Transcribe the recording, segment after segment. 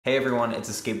Hey everyone, it's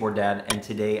a skateboard dad, and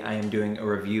today I am doing a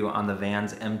review on the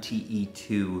Vans MTE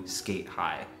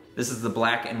Sk8-Hi. This is the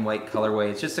black and white colorway.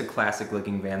 It's just a classic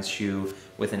looking Vans shoe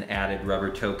with an added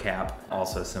rubber toe cap,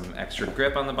 also some extra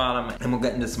grip on the bottom, and we'll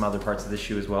get into some other parts of the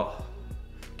shoe as well.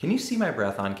 Can you see my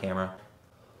breath on camera?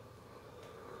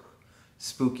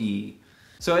 Spooky.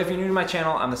 So if you're new to my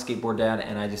channel, I'm a skateboard dad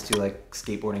and I just do like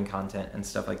skateboarding content and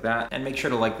stuff like that. And make sure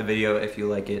to like the video if you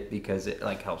like it because it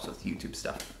like helps with YouTube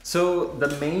stuff. So the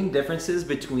main differences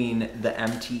between the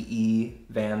MTE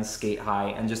Vans Sk8-Hi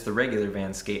and just the regular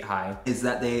Vans Sk8-Hi is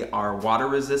that they are water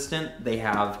resistant. They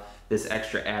have this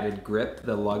extra added grip,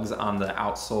 the lugs on the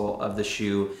outsole of the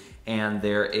shoe, and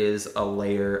there is a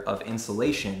layer of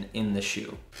insulation in the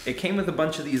shoe. It came with a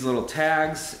bunch of these little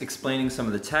tags explaining some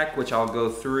of the tech, which I'll go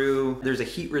through. There's a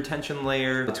heat retention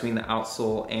layer between the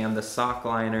outsole and the sock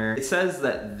liner. It says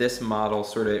that this model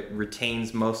sort of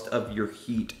retains most of your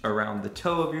heat around the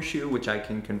toe of your shoe, which I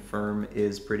can confirm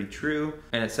is pretty true.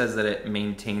 And it says that it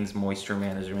maintains moisture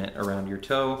management around your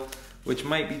toe, which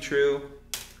might be true.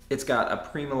 It's got a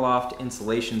PrimaLoft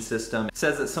insulation system. It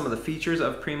says that some of the features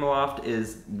of PrimaLoft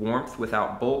is warmth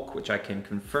without bulk, which I can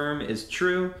confirm is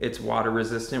true. It's water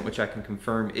resistant, which I can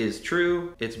confirm is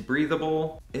true. It's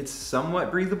breathable. It's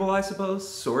somewhat breathable, I suppose,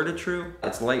 sort of true.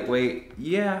 It's lightweight.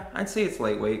 Yeah, I'd say it's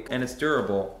lightweight. And it's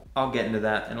durable. I'll get into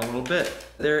that in a little bit.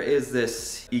 There is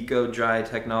this Eco-Dry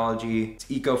technology. It's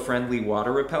eco-friendly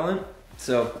water repellent.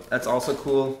 So that's also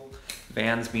cool.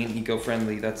 Vans being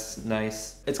eco-friendly, that's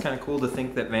nice. It's kind of cool to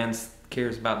think that Vans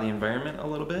cares about the environment a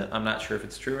little bit. I'm not sure if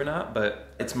it's true or not, but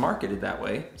it's marketed that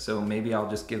way. So maybe I'll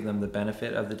just give them the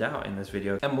benefit of the doubt in this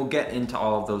video. And we'll get into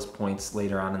all of those points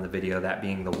later on in the video, that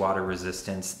being the water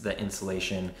resistance, the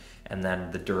insulation, and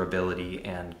then the durability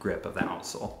and grip of the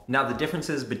outsole. Now the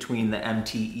differences between the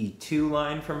MTE2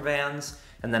 line from Vans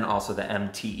and then also the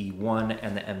MTE1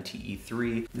 and the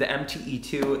MTE3. The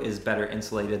MTE2 is better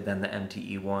insulated than the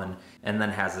MTE1 and then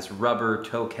has this rubber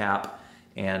toe cap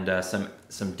and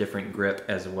some different grip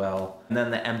as well. And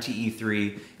then the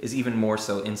MTE3 is even more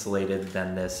so insulated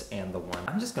than this and the one.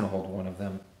 I'm just gonna hold one of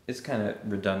them. It's kind of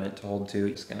redundant to hold two.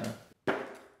 Just gonna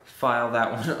file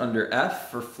that one under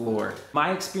F for floor.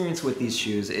 My experience with these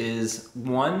shoes is,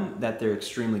 one, that they're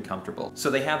extremely comfortable. So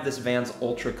they have this Vans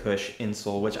Ultra Cush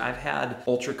insole, which I've had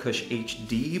Ultra Cush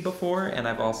HD before, and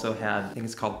I've also had, I think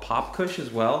it's called Pop Cush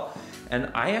as well. And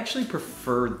I actually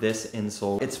prefer this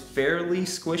insole. It's fairly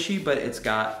squishy, but it's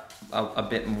got a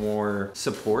bit more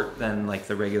support than like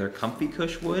the regular comfy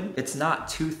cush would. It's not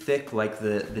too thick like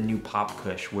the new Pop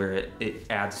Cush, where it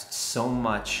adds so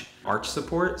much arch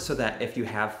support so that if you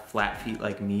have flat feet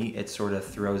like me, it sort of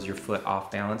throws your foot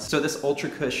off balance. So this Ultra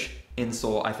Cush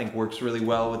insole I think works really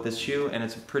well with this shoe, and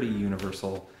it's a pretty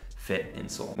universal fit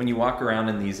insole. When you walk around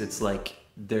in these, it's like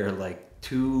they're like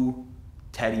two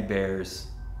teddy bears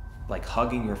like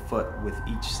hugging your foot with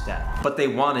each step. But they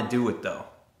want to do it though.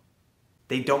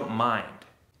 They don't mind.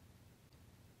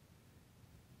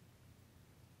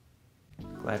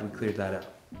 Glad we cleared that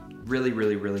up. Really,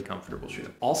 really, really comfortable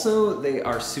shoe. Also, they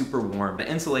are super warm. The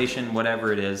insulation,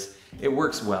 whatever it is, it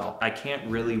works well. I can't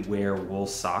really wear wool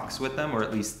socks with them, or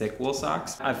at least thick wool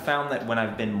socks. I've found that when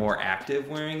I've been more active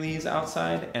wearing these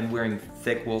outside and wearing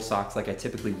thick wool socks like I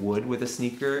typically would with a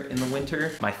sneaker in the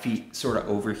winter, my feet sort of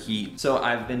overheat. So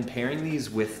I've been pairing these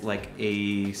with like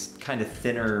a kind of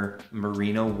thinner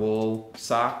merino wool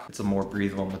sock. It's a more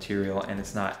breathable material and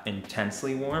it's not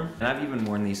intensely warm. And I've even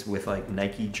worn these with like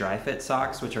Nike dry fit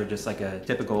socks, which are just like a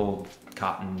typical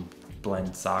cotton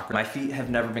blend sock. My feet have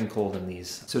never been cold in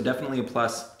these, so definitely a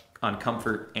plus on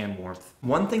comfort and warmth.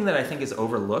 One thing that I think is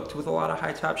overlooked with a lot of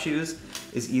high top shoes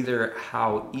is either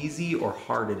how easy or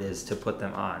hard it is to put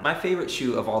them on. My favorite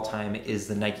shoe of all time is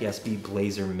the Nike SB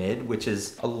Blazer Mid, which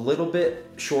is a little bit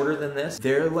shorter than this.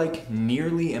 They're like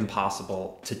nearly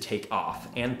impossible to take off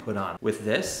and put on. With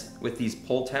this, with these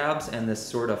pull tabs and this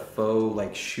sort of faux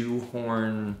like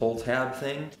shoehorn pull tab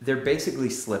thing, they're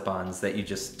basically slip-ons that you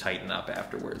just tighten up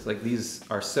afterwards. Like these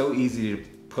are so easy to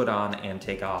put on and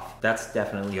take off. That's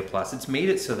definitely a plus. It's made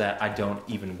it so that I don't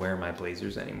even wear my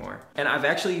blazers anymore. And I've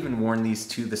actually even worn these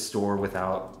to the store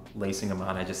without lacing them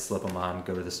on. I just slip them on,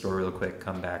 go to the store real quick,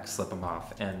 come back, slip them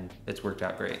off, and it's worked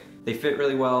out great. They fit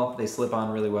really well, they slip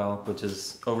on really well, which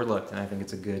is overlooked, and I think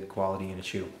it's a good quality in a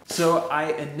shoe. So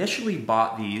I initially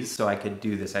bought these so I could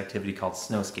do this activity called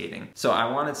snow skating. So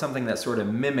I wanted something that sort of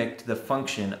mimicked the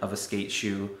function of a skate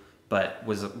shoe, but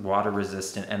was water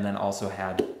resistant and then also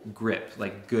had grip,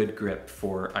 like good grip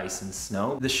for ice and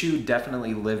snow. The shoe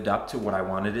definitely lived up to what I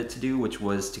wanted it to do, which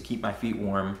was to keep my feet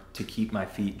warm, to keep my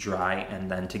feet dry, and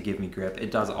then to give me grip.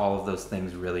 It does all of those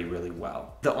things really, really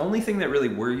well. The only thing that really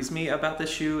worries me about this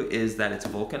shoe is that it's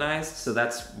vulcanized. So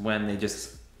that's when they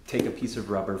just take a piece of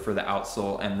rubber for the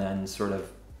outsole and then sort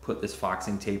of put this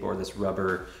foxing tape or this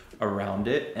rubber around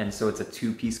it. And so it's a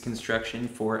two-piece construction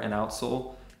for an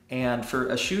outsole. And for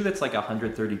a shoe that's like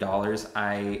 $130,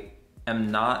 I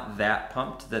am not that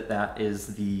pumped that that is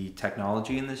the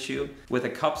technology in this shoe. With a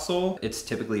cup sole, it's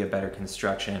typically a better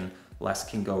construction, less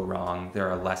can go wrong. There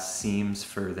are less seams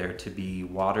for there to be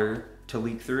water to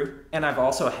leak through. And I've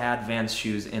also had Vans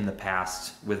shoes in the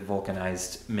past with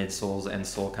vulcanized midsoles and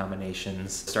sole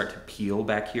combinations start to peel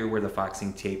back here where the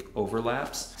foxing tape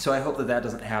overlaps. So I hope that that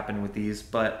doesn't happen with these,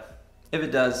 but if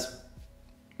it does,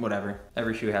 whatever.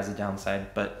 Every shoe has a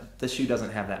downside, but this shoe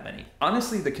doesn't have that many.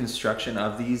 Honestly, the construction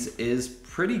of these is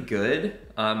pretty good,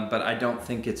 but I don't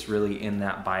think it's really in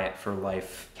that buy it for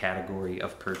life category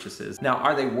of purchases. Now,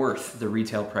 are they worth the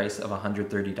retail price of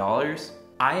 $130?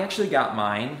 I actually got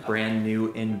mine brand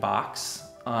new in box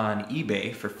on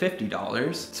eBay for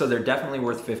 $50, so they're definitely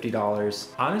worth $50.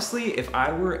 Honestly, if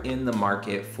I were in the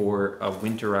market for a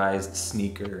winterized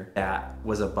sneaker that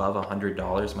was above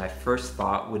 $100, my first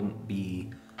thought wouldn't be,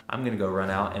 I'm gonna go run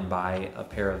out and buy a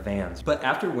pair of Vans. But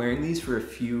after wearing these for a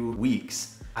few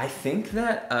weeks, I think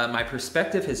that my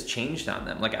perspective has changed on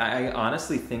them. Like, I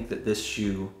honestly think that this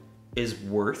shoe is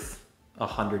worth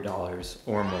 $100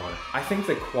 or more. I think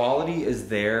the quality is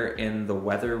there in the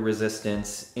weather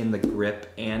resistance, in the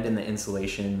grip, and in the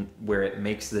insulation, where it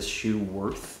makes this shoe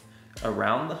worth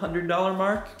around the $100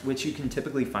 mark, which you can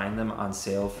typically find them on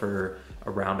sale for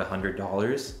around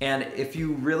 $100. And if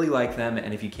you really like them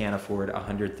and if you can't afford a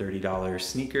 $130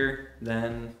 sneaker,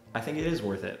 then I think it is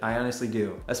worth it. I honestly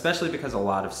do. Especially because a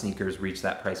lot of sneakers reach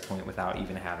that price point without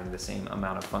even having the same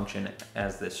amount of function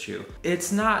as this shoe.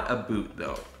 It's not a boot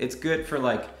though. It's good for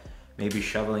like maybe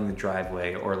shoveling the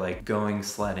driveway or like going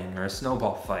sledding or a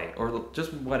snowball fight or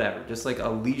just whatever. Just like a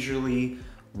leisurely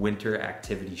winter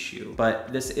activity shoe.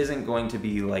 But this isn't going to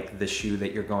be like the shoe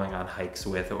that you're going on hikes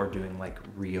with or doing like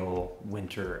real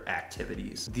winter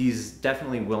activities. These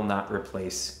definitely will not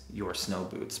replace your snow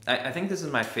boots. I think this is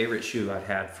my favorite shoe I've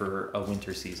had for a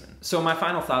winter season. So my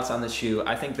final thoughts on this shoe,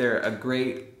 I think they're a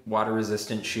great water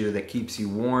resistant shoe that keeps you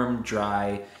warm,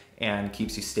 dry, and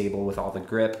keeps you stable with all the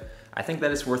grip. I think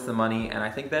that it's worth the money, and I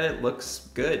think that it looks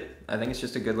good. I think it's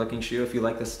just a good looking shoe. If you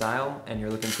like the style and you're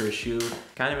looking for a shoe,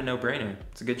 kind of a no-brainer.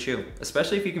 It's a good shoe,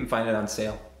 especially if you can find it on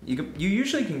sale. You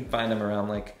usually can find them around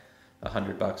like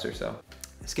 $100 or so.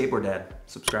 Skateboard Dad,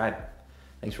 subscribe.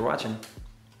 Thanks for watching.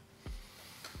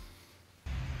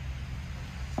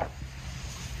 There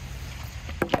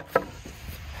you go.